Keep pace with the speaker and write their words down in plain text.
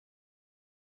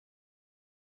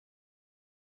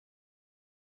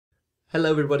Hello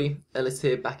everybody, Ellis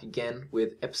here back again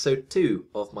with episode 2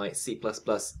 of my C++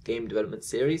 game development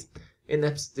series. In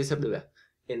this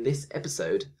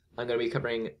episode, I'm going to be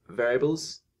covering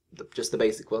variables, just the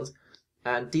basic ones,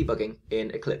 and debugging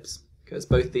in Eclipse, because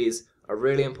both these are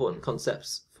really important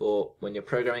concepts for when you're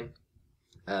programming.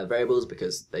 Variables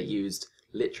because they're used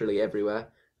literally everywhere,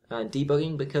 and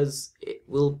debugging because it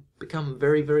will become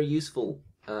very, very useful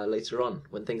later on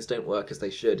when things don't work as they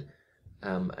should.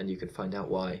 And you can find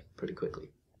out why pretty quickly.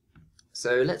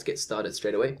 So let's get started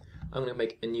straight away. I'm going to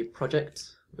make a new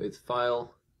project with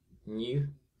File, New,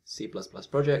 C++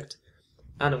 Project,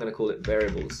 and I'm going to call it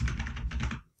Variables.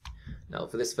 Now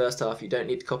for this first half you don't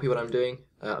need to copy what I'm doing,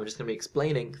 I'm just going to be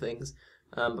explaining things,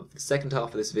 but for the second half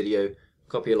of this video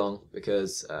copy along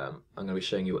because I'm going to be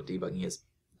showing you what debugging is.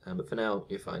 But for now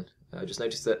you're fine. Just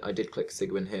notice that I did click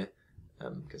Cygwin here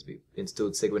because we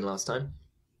installed Cygwin last time.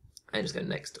 And just go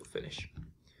next or finish.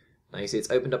 Now you see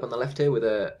it's opened up on the left here with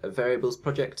a variables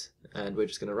project, and we're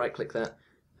just going to right click that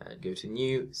and go to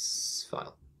new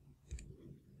file.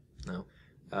 Now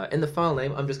in the file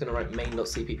name I'm just going to write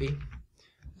main.cpp.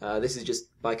 This is just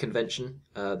by convention.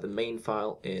 The main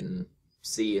file in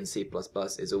C and C++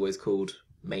 is always called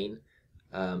main.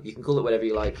 You can call it whatever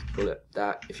you like, call it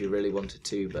that if you really wanted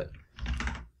to, but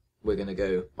we're going to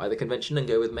go by the convention and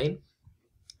go with main.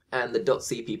 And the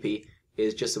 .cpp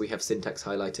is just so we have syntax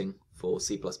highlighting for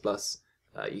C++.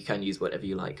 You can use whatever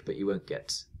you like, but you won't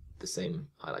get the same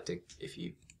highlighting if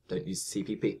you don't use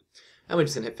CPP. And we're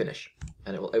just going to hit finish,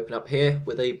 and it will open up here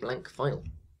with a blank file.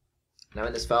 Now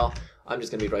in this file, I'm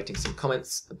just going to be writing some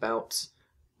comments about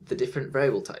the different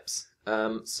variable types.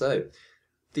 There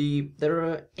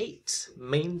are 8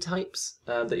 main types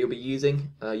that you'll be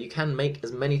using. You can make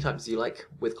as many types as you like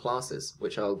with classes,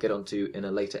 which I'll get onto in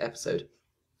a later episode.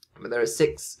 But there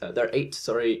are 8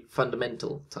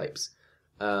 fundamental types,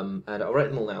 and I'll write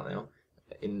them all out now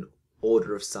in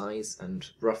order of size and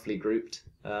roughly grouped.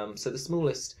 So the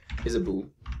smallest is a bool,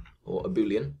 or a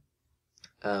boolean,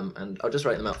 and I'll just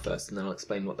write them out first and then I'll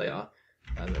explain what they are.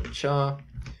 We have a char,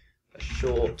 a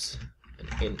short, an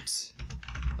int,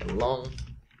 a long,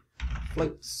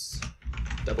 floats,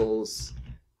 doubles,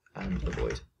 and a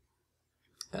void.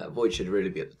 Void should really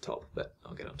be at the top, but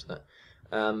I'll get onto that.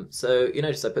 So you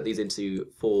notice I put these into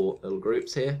 4 little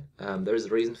groups here. There is a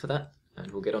reason for that, and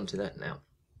we'll get onto that now.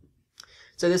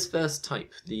 So this first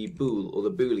type, the bool or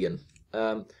the boolean.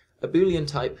 A boolean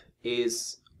type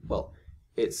is, well,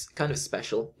 it's kind of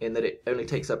special in that it only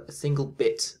takes up a single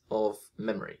bit of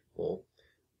memory, or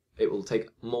it will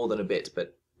take more than a bit,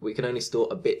 but we can only store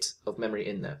a bit of memory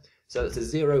in there. So it's a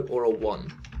 0 or a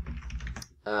 1.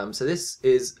 So this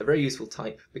is a very useful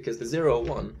type because the 0 or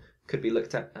 1 could be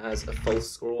looked at as a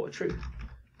false or a true.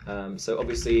 So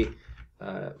obviously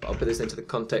I'll put this into the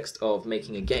context of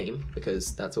making a game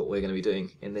because that's what we're going to be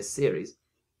doing in this series.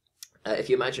 If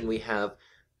you imagine we have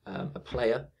a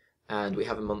player and we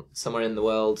have him somewhere in the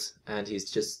world and he's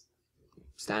just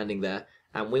standing there,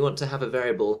 and we want to have a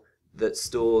variable that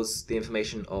stores the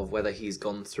information of whether he's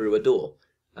gone through a door.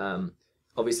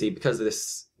 Obviously because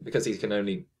he can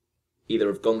only either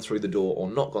have gone through the door or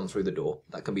not gone through the door.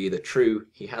 That can be either true,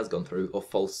 he has gone through, or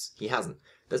false, he hasn't.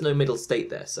 There's no middle state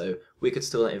there, so we could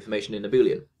store that information in a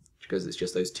boolean, because it's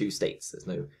just those 2 states. There's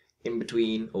no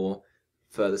in-between or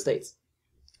further states.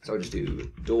 So I'll just do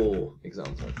door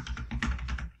example.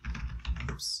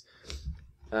 Oops.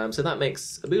 So that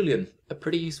makes a boolean a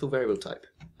pretty useful variable type.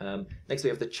 Next we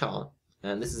have the char,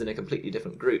 and this is in a completely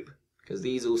different group, because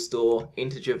these all store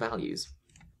integer values.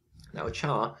 Now a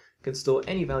char can store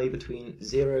any value between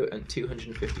 0 and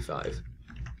 255.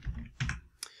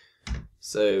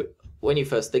 So when you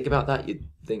first think about that, you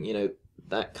think,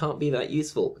 that can't be that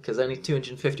useful because only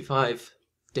 255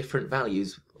 different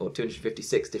values, or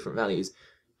 256 different values.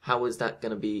 How is that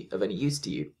going to be of any use to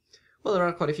you? Well, there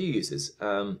are quite a few uses.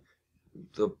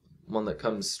 The one that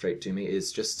comes straight to me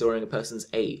is just storing a person's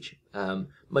age.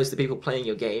 Most of the people playing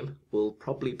your game will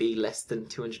probably be less than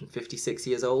 256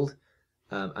 years old.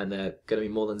 And they're going to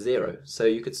be more than 0. So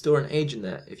you could store an age in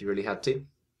there if you really had to.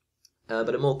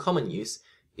 But a more common use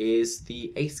is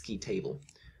the ASCII table.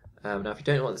 Now if you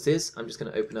don't know what this is, I'm just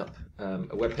going to open up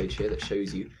a web page here that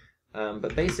shows you.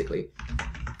 But basically,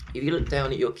 if you look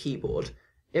down at your keyboard,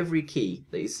 every key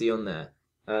that you see on there,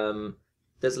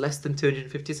 there's less than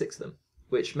 256 of them,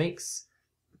 which makes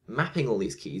mapping all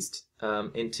these keys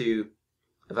into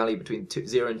a value between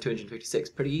 0 and 256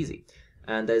 pretty easy.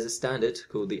 And there's a standard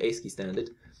called the ASCII standard,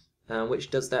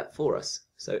 which does that for us.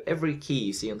 So every key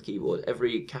you see on the keyboard,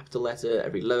 every capital letter,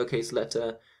 every lowercase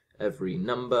letter, every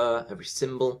number, every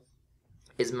symbol,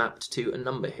 is mapped to a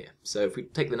number here. So if we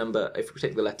take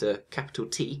the letter capital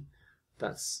T,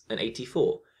 that's an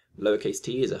 84. Lowercase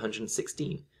t is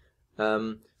 116.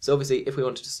 So obviously, if we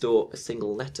wanted to store a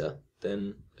single letter,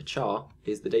 then a char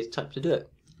is the data type to do it.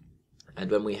 And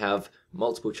when we have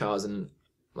multiple chars, and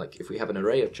like if we have an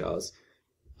array of chars,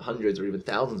 hundreds or even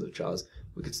thousands of chars,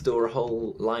 we could store a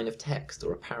whole line of text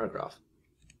or a paragraph.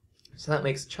 So that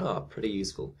makes char pretty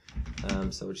useful.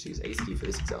 So we'll just use ASCII for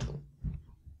this example.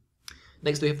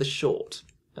 Next we have the short.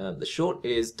 The short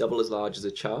is double as large as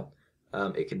a char.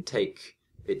 It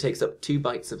takes up 2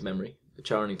 bytes of memory. The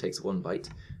char only takes 1 byte,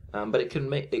 but it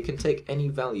can take any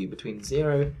value between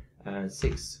 0 and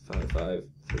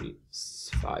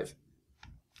 65535.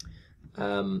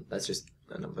 That's just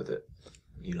a number that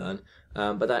you learn.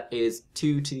 But that is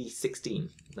 2 to the 16,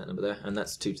 that number there, and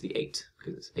that's 2 to the 8,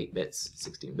 because it's 8 bits,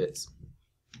 16 bits.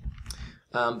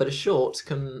 But a short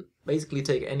can basically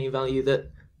take any value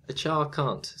that a char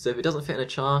can't. So if it doesn't fit in a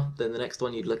char, then the next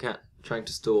one you'd look at trying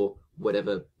to store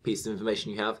whatever piece of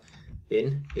information you have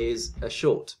in is a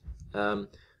short.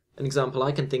 An example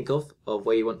I can think of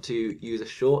where you want to use a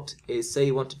short is, say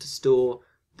you wanted to store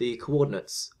the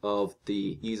coordinates of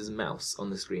the user's mouse on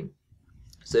the screen.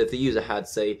 So if the user had,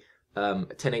 say, a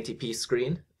 1080p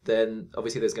screen, then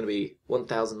obviously there's going to be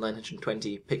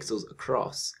 1920 pixels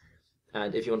across.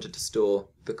 And if you wanted to store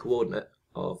the coordinate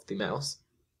of the mouse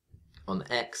on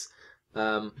the X,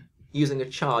 using a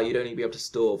char you'd only be able to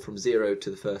store from 0 to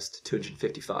the first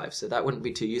 255, so that wouldn't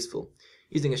be too useful.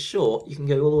 Using a short, you can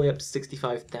go all the way up to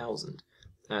 65,000,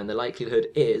 and the likelihood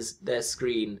is their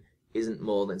screen isn't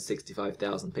more than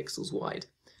 65,000 pixels wide.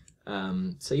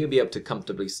 So you'll be able to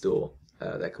comfortably store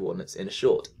their coordinates in a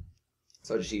short.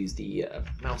 So I'll just use the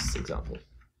mouse example.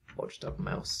 I'll just have a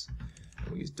mouse, and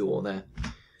we'll use door there.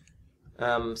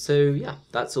 So yeah,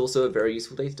 that's also a very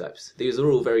useful data types. These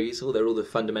are all very useful. They're all the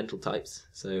fundamental types.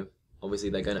 So obviously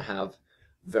they're going to have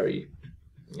a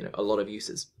lot of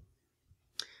uses.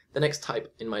 The next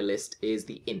type in my list is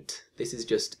the int. This is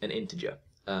just an integer.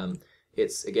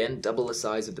 It's again double the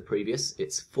size of the previous.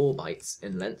 It's 4 bytes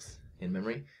in length in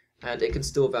memory, and it can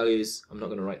store values. I'm not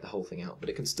going to write the whole thing out, but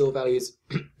it can store values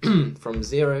from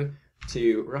 0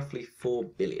 to roughly 4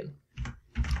 billion. So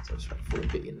I'll just write 4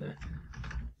 billion there.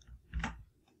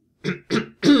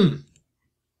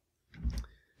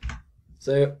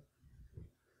 So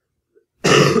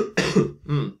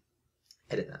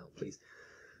edit that out, please.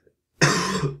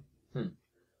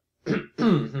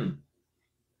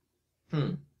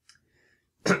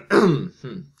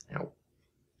 Ow.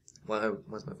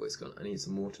 Where's my voice gone? I need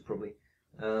some water probably.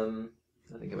 I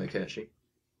think I'm okay actually.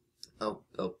 I'll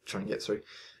try and get through.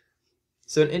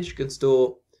 So an integer can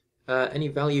store any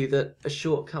value that a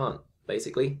short can't,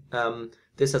 basically.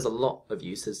 This has a lot of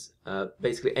uses.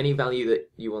 Basically any value that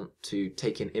you want to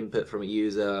take in input from a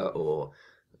user, or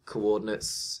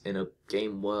coordinates in a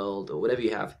game world, or whatever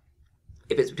you have.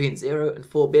 If it's between 0 and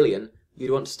 4 billion,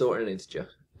 you'd want to store it in an integer.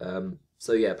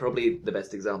 So yeah, probably the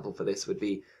best example for this would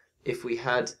be if we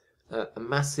had a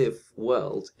massive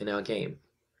world in our game,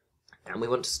 and we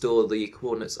want to store the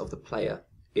coordinates of the player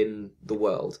in the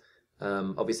world.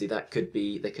 Obviously they could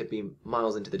be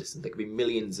miles into the distance. There could be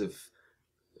millions of,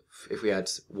 if we had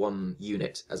 1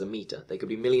 unit as a meter, they could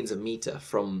be millions of meter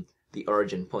from the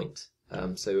origin point.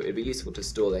 So it'd be useful to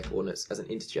store their coordinates as an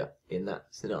integer in that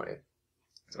scenario.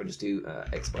 So I'll just do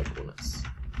xy coordinates.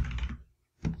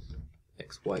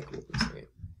 XY coordinates. Okay.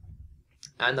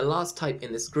 And the last type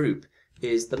in this group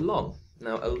is the long.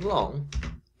 Now a long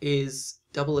is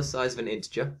double the size of an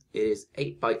integer. It is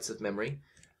 8 bytes of memory,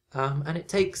 and it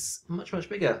takes much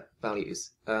bigger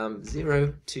values,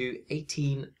 0 to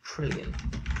 18 trillion.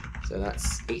 So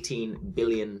that's 18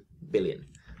 billion billion.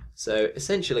 So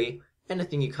essentially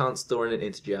anything you can't store in an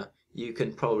integer, you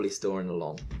can probably store in a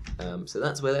long. So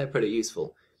that's where they're pretty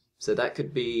useful. So that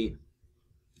could be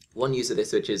one use of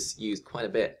this, which is used quite a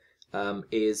bit,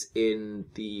 is in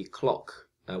the clock,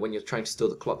 when you're trying to store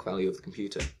the clock value of the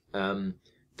computer.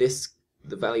 The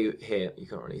value here, you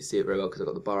can't really see it very well because I've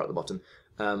got the bar at the bottom,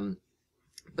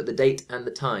 but the date and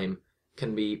the time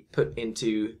can be put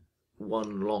into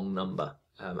one long number,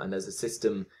 and there's a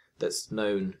system that's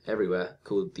known everywhere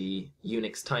called the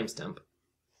Unix timestamp,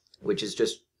 which is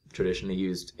just traditionally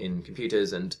used in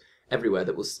computers and everywhere,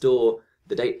 that will store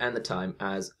the date and the time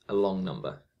as a long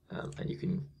number, and you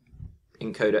can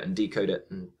encode it and decode it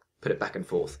and put it back and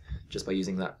forth just by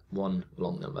using that one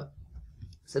long number.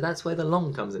 So that's where the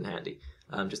long comes in handy,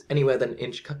 just anywhere that an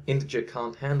integer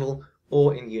can't handle,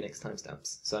 or in Unix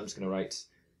timestamps. So I'm just going to write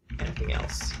anything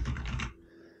else.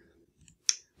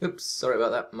 Oops, sorry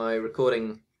about that. My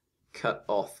recording cut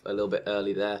off a little bit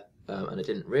early there, and I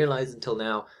didn't realize until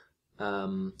now. So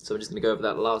I'm just going to go over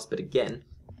that last bit again.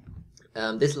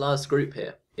 This last group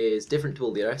here, is different to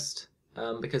all the rest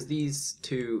because these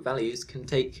two values can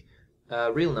take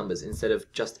real numbers instead of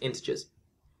just integers.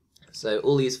 So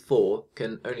all these four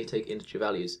can only take integer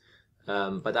values.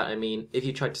 By that I mean if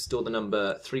you tried to store the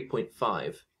number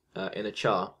 3.5 in a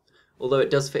char, although it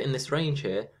does fit in this range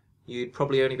here, you'd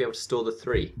probably only be able to store the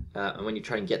 3, and when you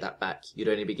try and get that back, you'd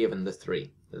only be given the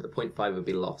 3. The 0.5 would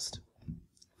be lost.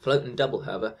 Float and double,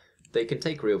 however, they can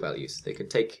take real values. They can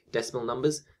take decimal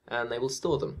numbers, and they will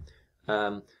store them.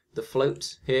 The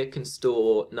float here can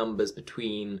store numbers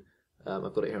between,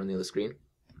 I've got it here on the other screen,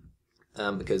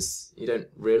 because you don't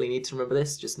really need to remember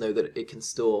this, just know that it can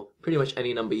store pretty much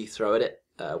any number you throw at it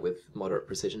with moderate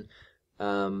precision.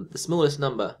 The smallest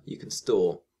number you can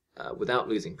store without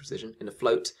losing precision in a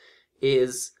float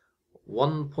is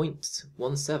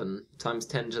 1.17 times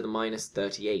 10 to the minus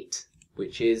 38,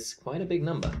 which is quite a big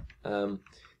number, or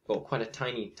quite a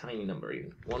tiny number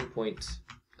even.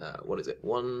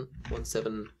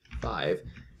 1.175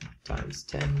 times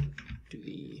 10 to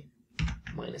the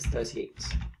minus 38.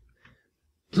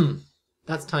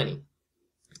 That's tiny.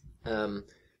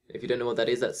 If you don't know what that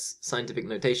is, that's scientific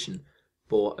notation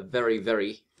for a very,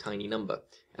 very tiny number.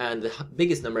 And the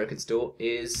biggest number I can store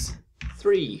is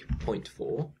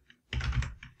 3.4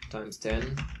 times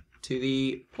 10 to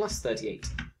the plus 38.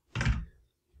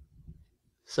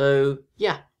 So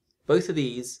yeah, both of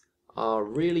these are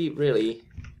really, really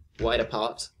wide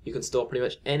apart. You can store pretty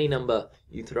much any number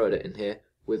you throw at it in here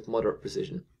with moderate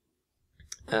precision.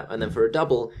 And then for a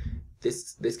double,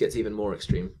 this gets even more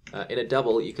extreme. In a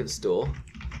double, you can store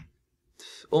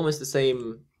almost the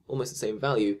same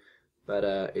value, but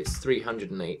it's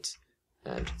 308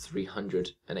 and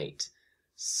 308.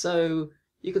 So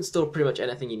you can store pretty much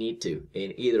anything you need to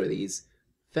in either of these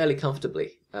fairly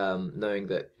comfortably, knowing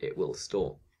that it will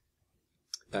store.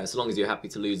 So long as you're happy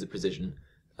to lose the precision.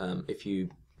 If you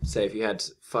had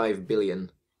 5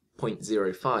 billion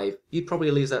 0.05, you'd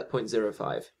probably lose that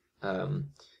 0.05.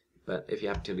 But if you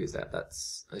happen to lose that,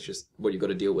 that's just what you've got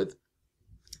to deal with.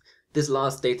 This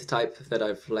last data type that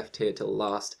I've left here till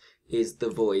last is the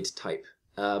void type.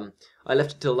 I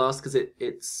left it till last because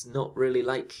it's not really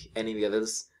like any of the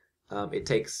others. It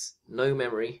takes no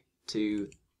memory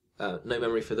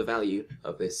for the value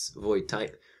of this void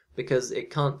type because it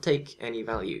can't take any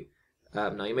value.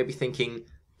 Now you may be thinking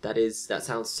that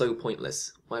sounds so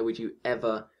pointless. Why would you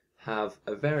ever have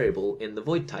a variable in the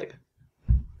void type?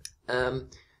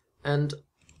 And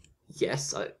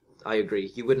yes, I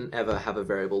agree. You wouldn't ever have a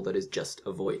variable that is just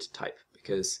a void type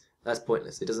because that's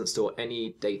pointless. It doesn't store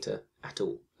any data at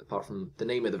all apart from the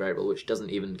name of the variable, which doesn't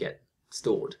even get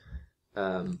stored.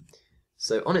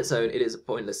 So on its own, it is a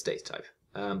pointless data type.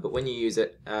 But when you use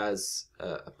it as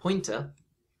a pointer,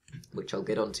 which I'll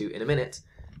get onto in a minute,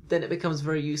 then it becomes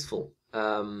very useful.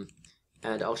 And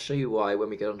I'll show you why when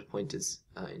we get onto pointers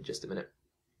in just a minute.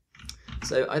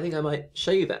 So I think I might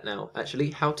show you that now, actually,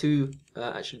 how to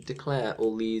actually declare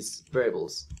all these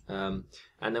variables. And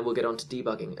then we'll get on to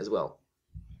debugging as well.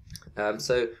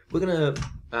 So we're going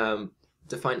to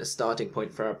define a starting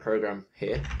point for our program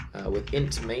here with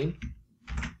int main.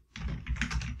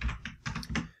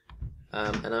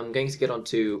 And I'm going to get on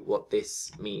to what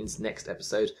this means next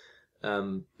episode.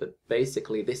 But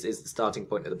basically, this is the starting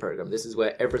point of the program. This is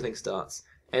where everything starts.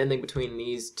 Anything between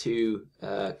these two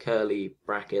curly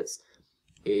brackets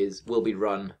will be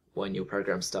run when your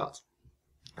program starts.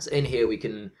 So in here we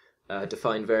can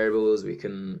define variables, we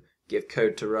can give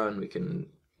code to run, we can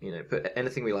put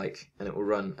anything we like, and it will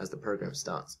run as the program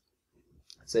starts.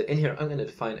 So in here I'm going to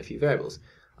define a few variables.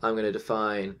 I'm going to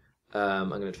define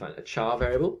a char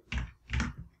variable,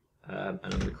 and I'm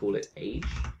going to call it age,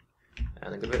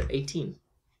 and I'm going to put it 18.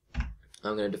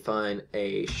 I'm going to define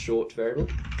a short variable.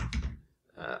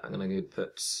 I'm going to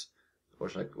put,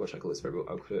 what should I call this variable?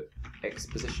 I'll put x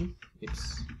position.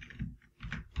 Oops.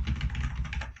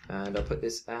 And I'll put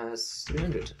this as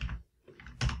 300.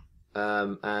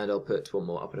 And I'll put one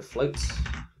more. I'll put a float,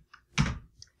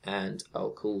 and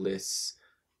I'll call this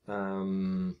pi,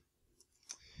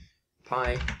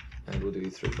 and we'll do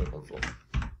 3.14.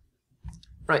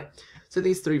 Right. So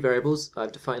these three variables,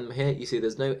 I've defined them here. You see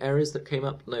there's no errors that came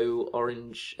up, no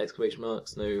orange exclamation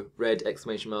marks, no red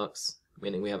exclamation marks,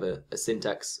 meaning we have a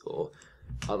syntax or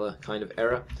other kind of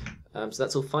error. So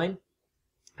that's all fine,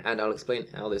 and I'll explain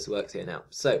how this works here now.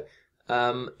 So,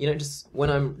 just when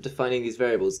I'm defining these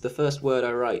variables, the first word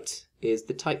I write is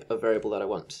the type of variable that I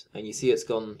want, and you see it's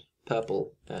gone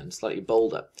purple and slightly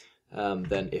bolder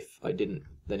than if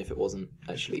it wasn't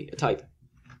actually a type.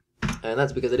 And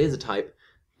that's because it is a type,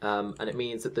 and it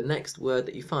means that the next word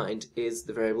that you find is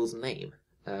the variable's name,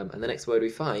 and the next word we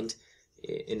find,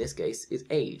 in this case, is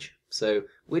age. So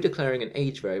we're declaring an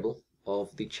age variable,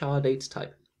 of the char data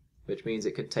type, which means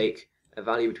it could take a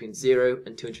value between 0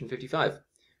 and 255,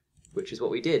 which is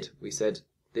what we did. We said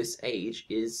this age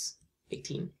is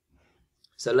 18.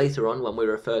 So later on, when we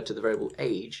refer to the variable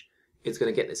age, it's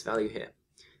going to get this value here.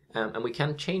 And we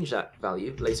can change that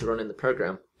value later on in the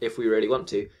program, if we really want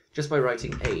to, just by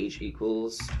writing age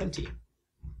equals 20.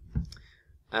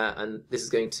 And this is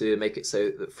going to make it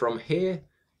so that from here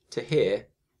to here,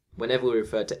 whenever we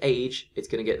refer to age, it's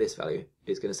going to get this value.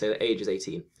 It's going to say that age is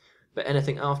 18. But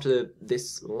anything after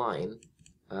this line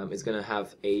is going to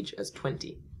have age as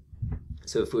 20.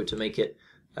 So if we were to make it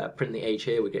print the age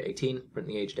here, we get 18. Print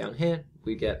the age down here,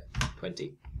 we get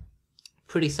 20.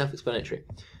 Pretty self-explanatory.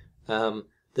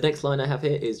 The next line I have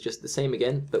here is just the same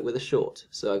again, but with a short.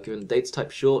 So I've given data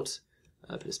type short,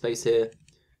 I put a space here.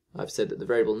 I've said that the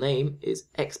variable name is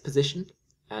xPosition,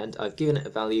 and I've given it a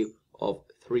value of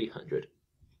 300.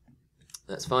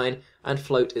 That's fine, and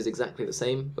float is exactly the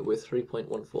same, but with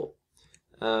 3.14.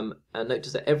 And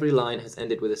notice that every line has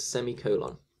ended with a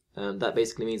semicolon. That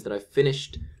basically means that I've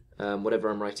finished whatever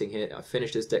I'm writing here. I've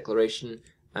finished this declaration,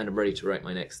 and I'm ready to write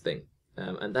my next thing.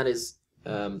 And that is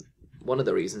one of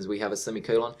the reasons we have a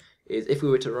semicolon, is if we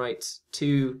were to write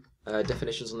two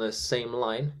definitions on the same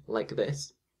line, like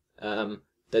this,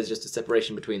 there's just a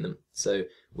separation between them. So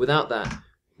without that,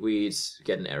 we'd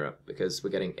get an error, because we're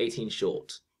getting 18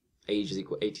 short. Age is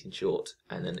equal 18 short,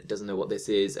 and then it doesn't know what this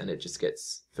is, and it just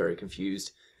gets very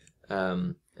confused.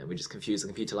 And we just confuse the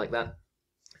computer like that.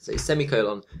 So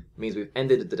semicolon means we've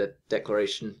ended the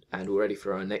declaration, and we're ready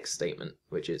for our next statement,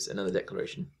 which is another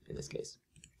declaration in this case.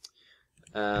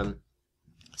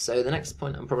 So the next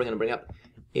point I'm probably going to bring up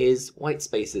is white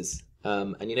spaces.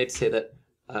 And you notice here that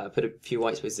I put a few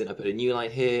white spaces in. I put a new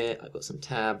line here, I've got some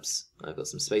tabs, I've got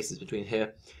some spaces between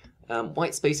here.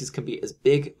 White spaces can be as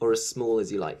big or as small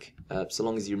as you like, so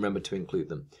long as you remember to include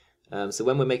them. So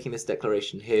when we're making this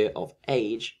declaration here of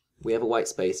age, we have a white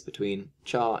space between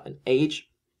char and age,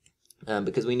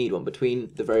 because we need one.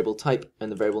 Between the variable type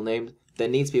and the variable name, there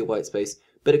needs to be a white space,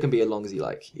 but it can be as long as you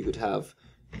like. You could have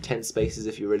 10 spaces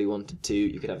if you really wanted to,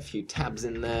 you could have a few tabs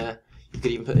in there, you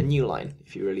could even put a new line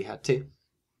if you really had to.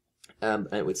 And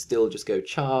it would still just go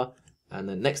char, and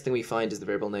the next thing we find is the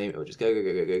variable name. It would just go, go,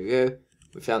 go, go, go, go.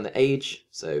 We found the age,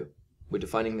 so we're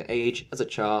defining the age as a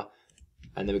char,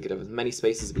 and then we could have as many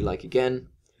spaces as we like again,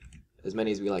 as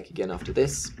many as we like again after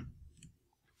this,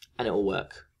 and it will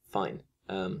work fine.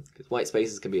 Because white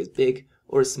spaces can be as big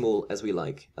or as small as we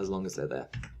like, as long as they're there.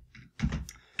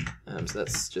 So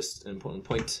that's just an important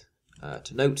point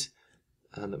to note,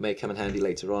 that may come in handy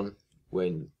later on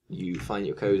when you find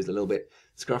your code is a little bit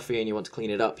scruffy and you want to clean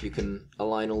it up. You can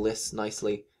align all this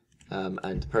nicely,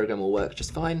 and the program will work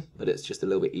just fine, but it's just a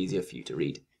little bit easier for you to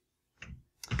read.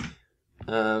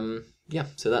 Yeah,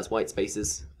 so that's white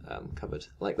spaces covered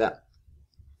like that.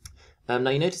 Now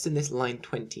you notice in this line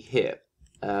 20 here,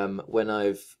 when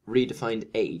I've redefined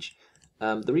age,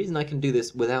 the reason I can do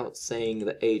this without saying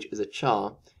that age is a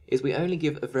char is we only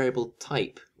give a variable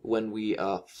type when we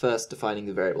are first defining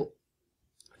the variable.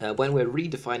 When we're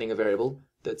redefining a variable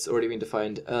that's already been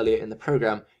defined earlier in the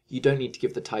program, you don't need to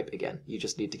give the type again. You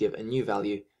just need to give a new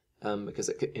value, because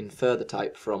it could infer the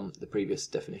type from the previous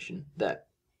definition there.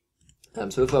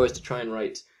 So if I was to try and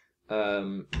write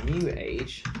new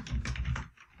age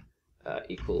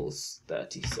equals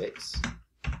 36,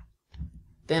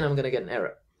 then I'm going to get an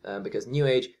error, because new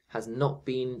age has not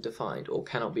been defined or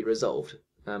cannot be resolved,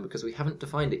 because we haven't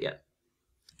defined it yet.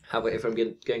 However, if I'm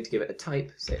going to give it a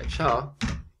type, say a char,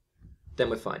 then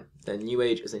we're fine. Then new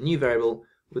age is a new variable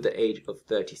with the age of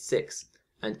 36,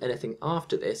 and anything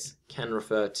after this can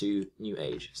refer to new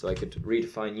age. So I could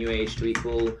redefine new age to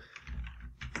equal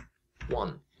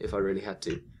 1 if I really had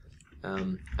to,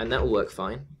 and that will work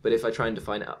fine. But if I try and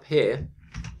define it up here,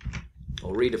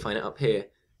 or redefine it up here,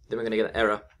 then we're going to get an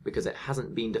error because it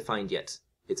hasn't been defined yet.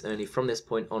 It's only from this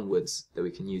point onwards that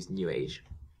we can use new age.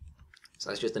 So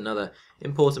that's just another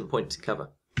important point to cover.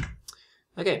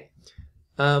 Okay,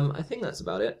 I think that's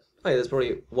about it. Oh yeah, there's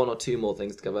probably one or two more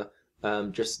things to cover,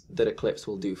 just that Eclipse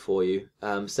will do for you.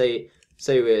 Say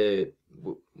we're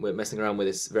messing around with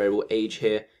this variable age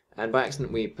here, and by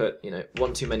accident we put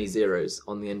one too many zeros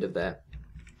on the end of there.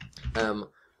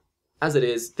 As it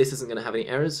is, this isn't going to have any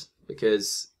errors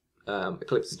because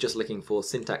Eclipse is just looking for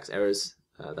syntax errors.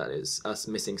 That is us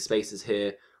missing spaces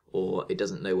here, or it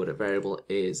doesn't know what a variable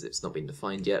is, it's not been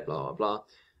defined yet, blah blah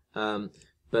blah.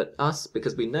 But us,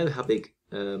 because we know how big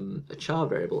a char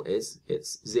variable is,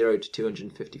 it's 0 to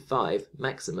 255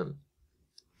 maximum,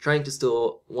 trying to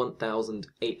store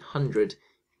 1800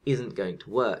 isn't going to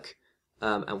work,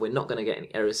 and we're not going to get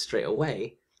any errors straight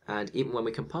away And even when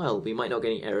we compile, we might not get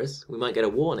any errors. We might get a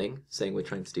warning saying we're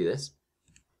trying to do this,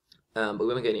 but we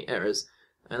won't get any errors.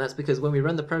 And that's because when we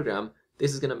run the program,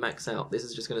 this is going to max out. This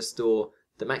is just going to store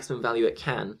the maximum value it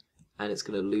can, and it's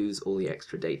going to lose all the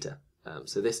extra data.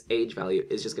 So this age value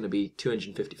is just going to be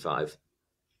 255,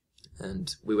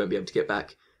 and we won't be able to get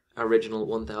back our original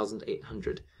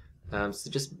 1800. So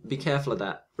just be careful of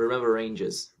that. Remember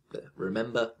ranges.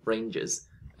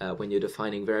 When you're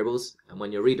defining variables and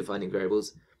when you're redefining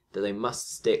variables, that they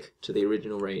must stick to the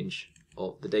original range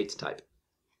of the data type.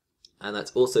 And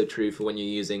that's also true for when you're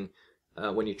using,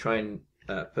 when you try and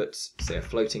put, say, a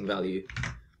floating value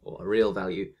or a real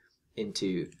value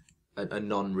into a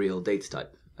non-real data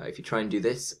type. If you try and do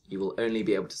this, you will only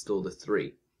be able to store the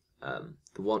 3. The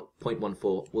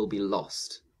 0.14 will be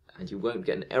lost, and you won't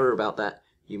get an error about that.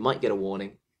 You might get a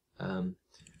warning,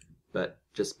 but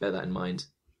just bear that in mind.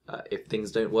 If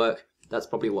things don't work, that's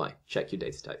probably why. Check your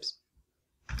data types.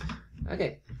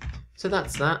 Okay, so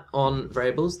that's that on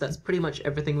variables. That's pretty much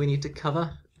everything we need to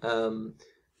cover.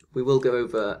 We will go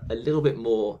over a little bit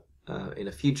more in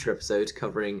a future episode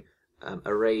covering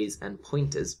arrays and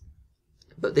pointers.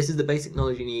 But this is the basic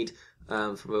knowledge you need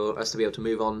for us to be able to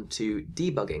move on to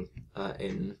debugging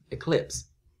in Eclipse.